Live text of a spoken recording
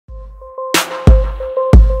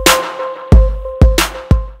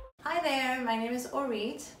my name is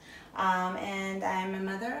Orit, and I'm a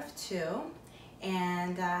mother of two.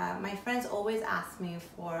 And my friends always ask me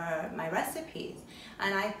for my recipes,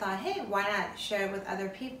 and I thought, hey, why not share it with other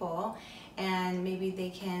people, and maybe they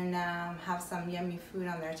can have some yummy food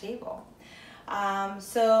on their table.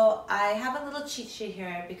 So I have a little cheat sheet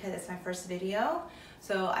here because it's my first video,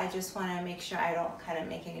 so I just want to make sure I don't kind of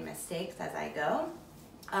make any mistakes as I go.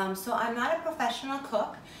 So I'm not a professional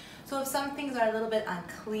cook, so if some things are a little bit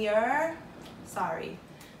unclear, sorry.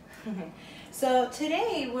 So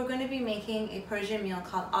today we're going to be making a Persian meal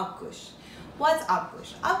called Abgoosht. What's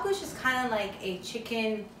Abgoosht? Abgoosht is kind of like a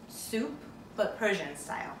chicken soup, but Persian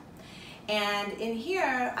style. And in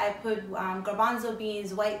here I put garbanzo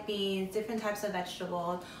beans, white beans, different types of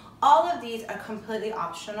vegetables. All of these are completely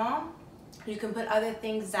optional. You can put other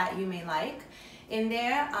things that you may like in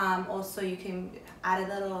there. Also you can add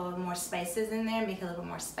a little more spices in there, make it a little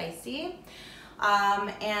more spicy.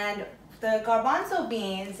 And the garbanzo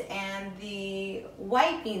beans and the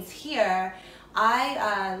white beans here,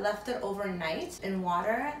 I left it overnight in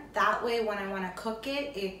water. That way when I want to cook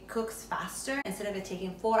it, it cooks faster. Instead of it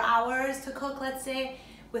taking 4 hours to cook, let's say,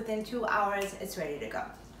 within 2 hours, it's ready to go.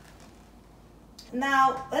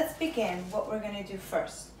 Now, let's begin what we're going to do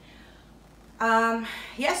first.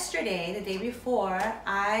 Yesterday, the day before,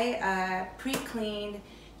 I pre-cleaned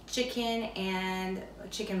chicken and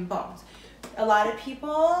chicken bones. A lot of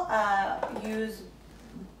people use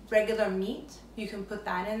regular meat. You can put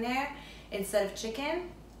that in there instead of chicken.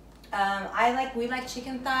 We like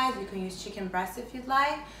chicken thighs. You can use chicken breasts if you'd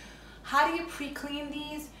like. How do you pre-clean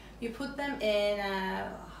these? You put them in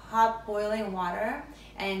hot boiling water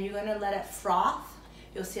and you're gonna let it froth.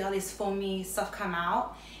 You'll see all these foamy stuff come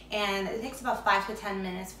out, and it takes about 5 to 10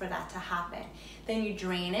 minutes for that to happen. Then you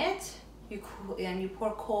drain it. You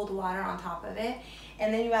pour cold water on top of it,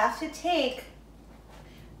 and then you have to take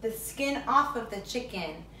the skin off of the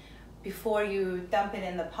chicken before you dump it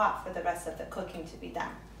in the pot for the rest of the cooking to be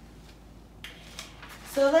done.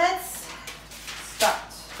 So let's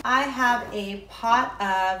start. I have a pot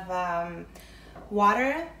of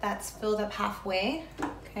water that's filled up halfway.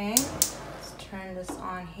 Okay, let's turn this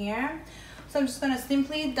on here. So I'm just gonna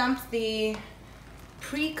simply dump the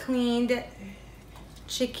pre-cleaned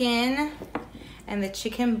chicken and the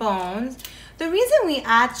chicken bones. The reason we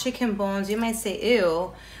add chicken bones, you might say,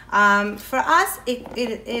 ew. For us,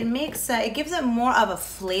 it gives it more of a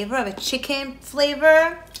flavor, of a chicken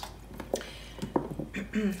flavor.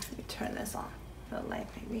 Let me turn this on, the light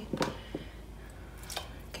maybe.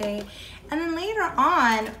 Okay, and then later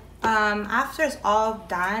on, after it's all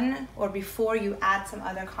done, or before you add some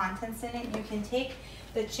other contents in it, you can take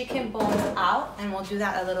the chicken bones out, and we'll do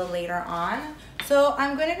that a little later on. So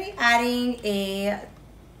I'm going to be adding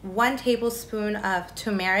 1 tablespoon of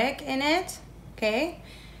turmeric in it, okay?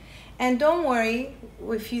 And don't worry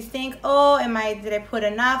if you think, oh, did I put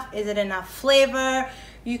enough? Is it enough flavor?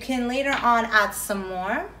 You can later on add some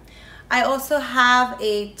more. I also have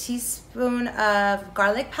a teaspoon of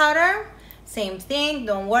garlic powder. Same thing,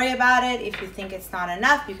 don't worry about it. If you think it's not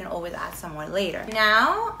enough, you can always add some more later.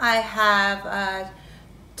 Now I have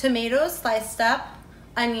tomatoes sliced up,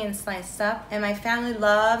 onions sliced up, and my family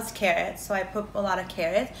loves carrots, so I put a lot of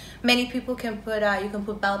carrots. Many people can put, you can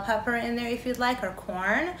put bell pepper in there if you'd like, or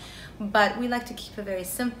corn, but we like to keep it very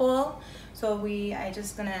simple. So I'm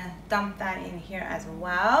just gonna dump that in here as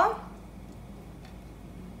well.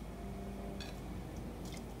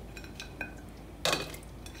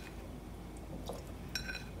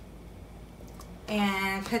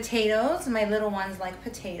 And potatoes, my little ones like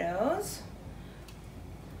potatoes.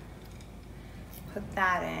 Put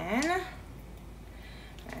that in.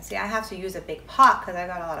 See, I have to use a big pot because I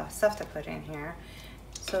got a lot of stuff to put in here.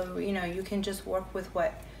 So, you know, you can just work with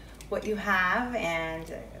what you have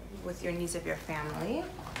and with your needs of your family.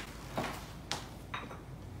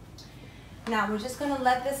 Now we're just gonna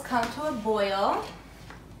let this come to a boil,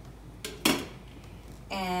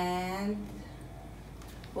 and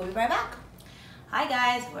we'll be right back. Hi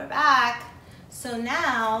guys, we're back. So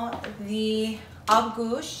now the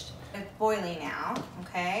Abgoosht is boiling now,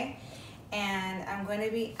 okay? And I'm going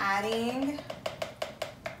to be adding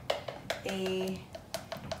a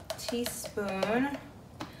teaspoon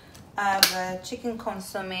of chicken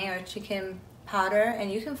consomme, or chicken powder, and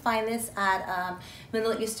you can find this at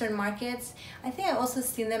Middle Eastern markets. I think I also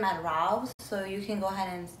seen them at Ralph's, so you can go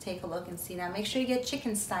ahead and take a look and see that. Make sure you get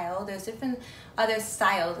chicken style. There's different other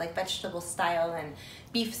styles like vegetable style and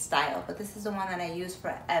beef style, but this is the one that I use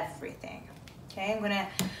for everything. Okay, I'm gonna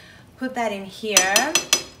put that in here.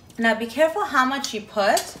 Now be careful how much you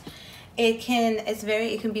put. It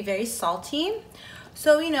can be very salty.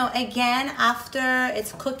 So, you know, again, after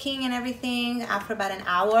it's cooking and everything, after about an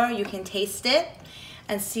hour, you can taste it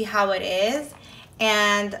and see how it is.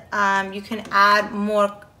 And you can add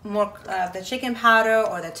more the chicken powder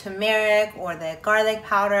or the turmeric or the garlic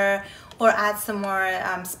powder, or add some more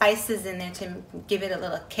spices in there to give it a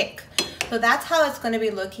little kick. So that's how it's going to be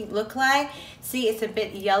look like. See, it's a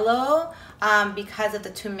bit yellow because of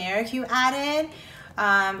the turmeric you added.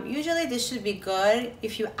 Usually this should be good.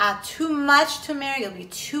 If you add too much turmeric, it'll be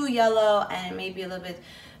too yellow and it may be a little bit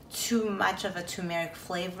too much of a turmeric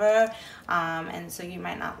flavor, and so you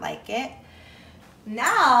might not like it.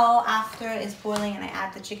 Now, after it's boiling and I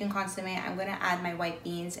add the chicken consomme, I'm gonna add my white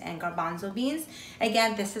beans and garbanzo beans.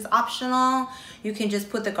 Again, this is optional. You can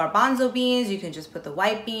just put the garbanzo beans, you can just put the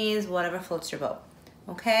white beans, whatever floats your boat,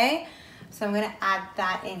 okay? So I'm gonna add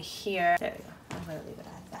that in here. There we go, I'm gonna leave it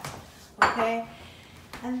at that, okay?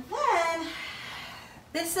 And then,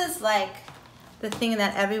 this is like the thing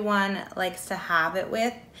that everyone likes to have it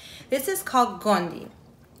with. This is called Ghondi.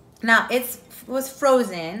 Now, it was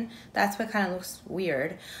frozen. That's what kind of looks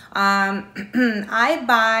weird. I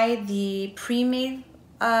buy the pre-made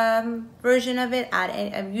version of it.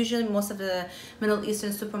 Usually most of the Middle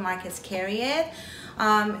Eastern supermarkets carry it.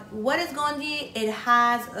 What is Ghondi? It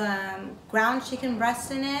has ground chicken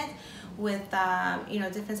breast in it with you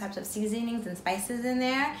know, different types of seasonings and spices in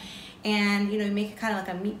there. And you know, you make it kind of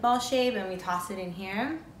like a meatball shape and we toss it in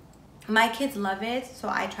here. My kids love it, so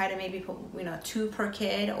I try to maybe put, you know, 2 per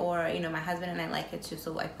kid, or, you know, my husband and I like it too,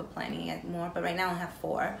 so I put plenty more, but right now I have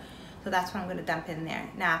 4. So that's what I'm gonna dump in there.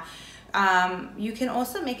 Now, you can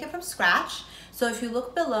also make it from scratch. So if you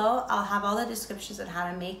look below, I'll have all the descriptions on how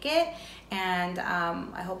to make it, and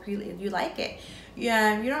I hope you like it.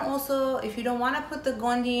 Yeah, you don't also, if you don't want to put the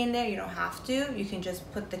Ghondi in there, you don't have to. You can just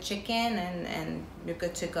put the chicken and you're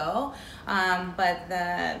good to go. But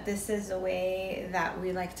this is the way that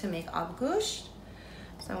we like to make Abgoosht.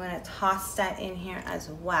 So I'm going to toss that in here as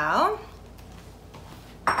well.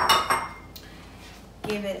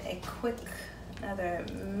 Give it a quick another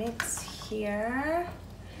mix here.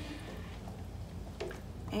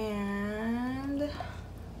 And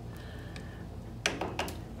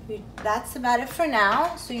that's about it for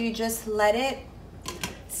now. So you just let it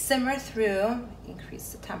simmer through,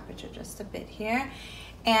 increase the temperature just a bit here,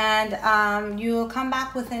 and you'll come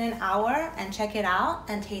back within an hour and check it out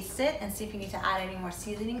and taste it and see if you need to add any more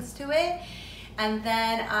seasonings to it. And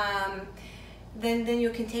then you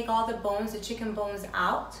can take all the bones, the chicken bones,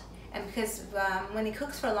 out. And because when it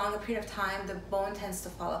cooks for a longer period of time, the bone tends to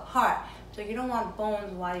fall apart. So you don't want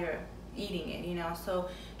bones while you're eating it, you know. So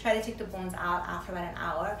try to take the bones out after about an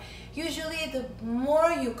hour. Usually, the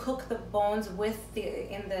more you cook the bones with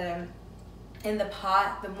in the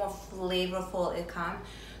pot, the more flavorful it comes.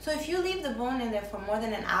 So if you leave the bone in there for more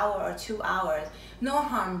than an hour or 2 hours, no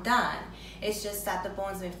harm done. It's just that the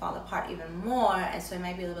bones may fall apart even more, and so it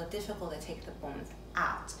might be a little bit difficult to take the bones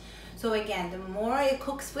out. So again, the more it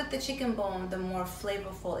cooks with the chicken bone, the more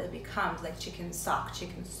flavorful it becomes, like chicken stock,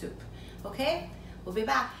 chicken soup. Okay, we'll be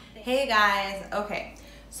back. Hey guys, okay,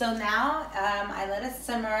 so now I let it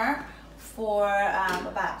simmer for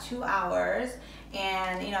about 2 hours,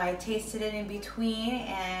 and you know, I tasted it in between,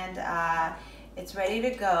 and it's ready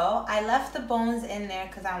to go. I left the bones in there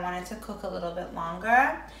because I wanted to cook a little bit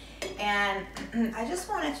longer, and I just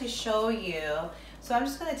wanted to show you. So I'm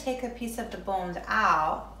just going to take a piece of the bones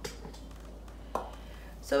out.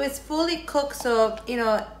 So it's fully cooked, so you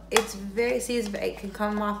know, it's very, see, it can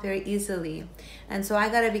come off very easily. And so I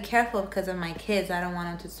gotta be careful because of my kids. I don't want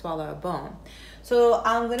them to swallow a bone. So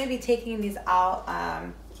I'm gonna be taking these out,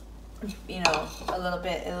 you know, a little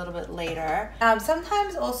bit later.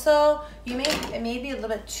 Sometimes also it may be a little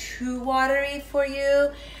bit too watery for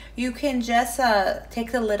you. You can just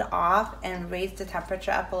take the lid off and raise the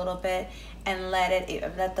temperature up a little bit and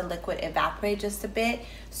let the liquid evaporate just a bit,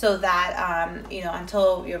 so that you know,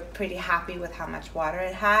 until you're pretty happy with how much water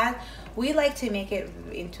it has. We like to make it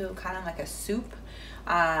into kind of like a soup,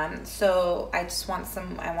 so I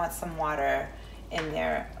want some water in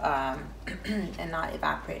there and not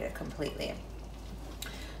evaporate it completely.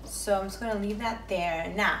 So I'm just gonna leave that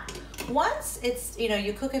there. Now, once it's, you know,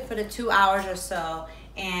 you cook it for the 2 hours or so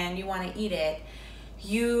and you want to eat it,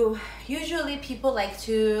 usually people like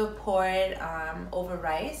to pour it over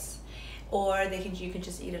rice, or you can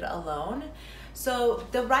just eat it alone. So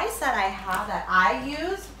the rice that I have, that I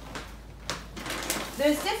use,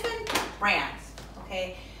 there's different brands,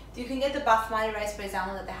 okay? You can get the basmati rice, for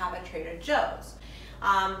example, that they have at Trader Joe's.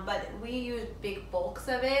 But we use big bulks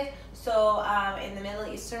of it. So in the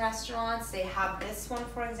Middle Eastern restaurants, they have this one,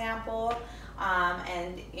 for example,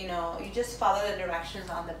 and you know, you just follow the directions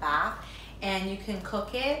on the back. and you can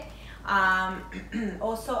cook it.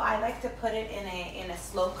 Also, I like to put it in a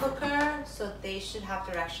slow cooker, so they should have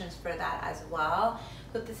directions for that as well.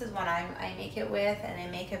 But this is what I make it with, and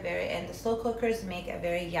and the slow cookers make a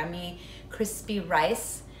very yummy, crispy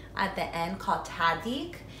rice at the end called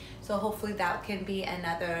tadik. So hopefully that can be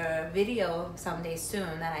another video someday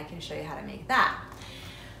soon that I can show you how to make that.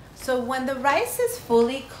 So when the rice is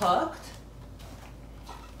fully cooked,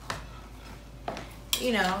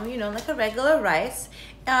 you know, like a regular rice.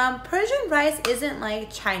 Persian rice isn't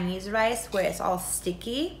like Chinese rice where it's all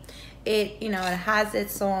sticky. It has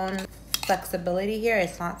its own flexibility here.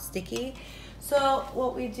 It's not sticky. So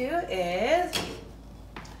what we do is,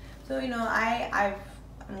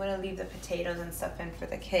 I'm gonna leave the potatoes and stuff in for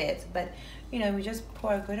the kids, but we just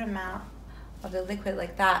pour a good amount of the liquid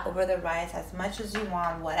like that over the rice, as much as you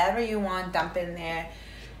want, whatever you want, dump in there.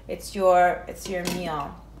 It's your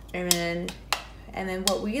meal. And then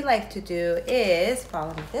what we like to do is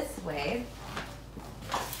follow me this way.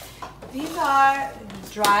 These are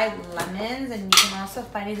dried lemons, and you can also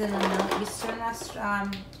find these in the Middle Eastern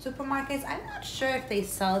supermarkets. I'm not sure if they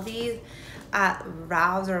sell these at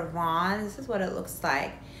Ralph's or Vaughn's. This is what it looks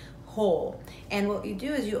like, whole. And what you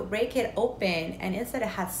do is you break it open, and inside it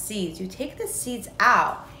has seeds. You take the seeds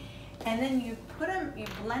out, and then you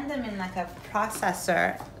blend them in like a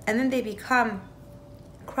processor, and then they become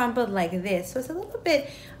crumbled like this. So it's a little bit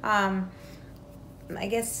I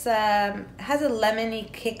guess has a lemony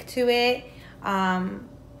kick to it, a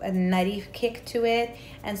nutty kick to it.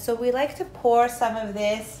 And so we like to pour some of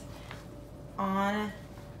this on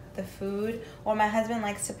the food, or my husband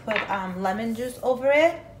likes to put lemon juice over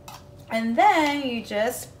it, and then you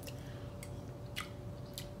just,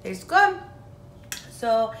 tastes good.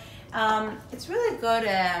 So it's really good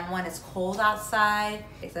when it's cold outside.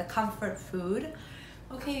 It's a comfort food.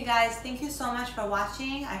 Okay, you guys, thank you so much for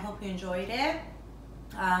watching. I hope you enjoyed it.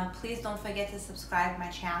 Please don't forget to subscribe to my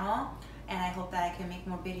channel, and I hope that I can make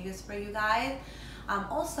more videos for you guys.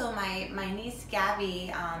 Also, my niece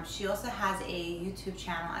Gabby, she also has a YouTube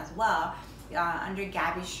channel as well, under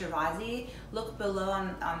Gabby Shirazi. Look below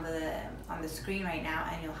on the screen right now,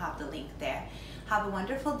 and you'll have the link there. Have a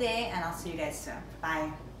wonderful day, and I'll see you guys soon.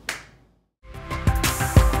 Bye.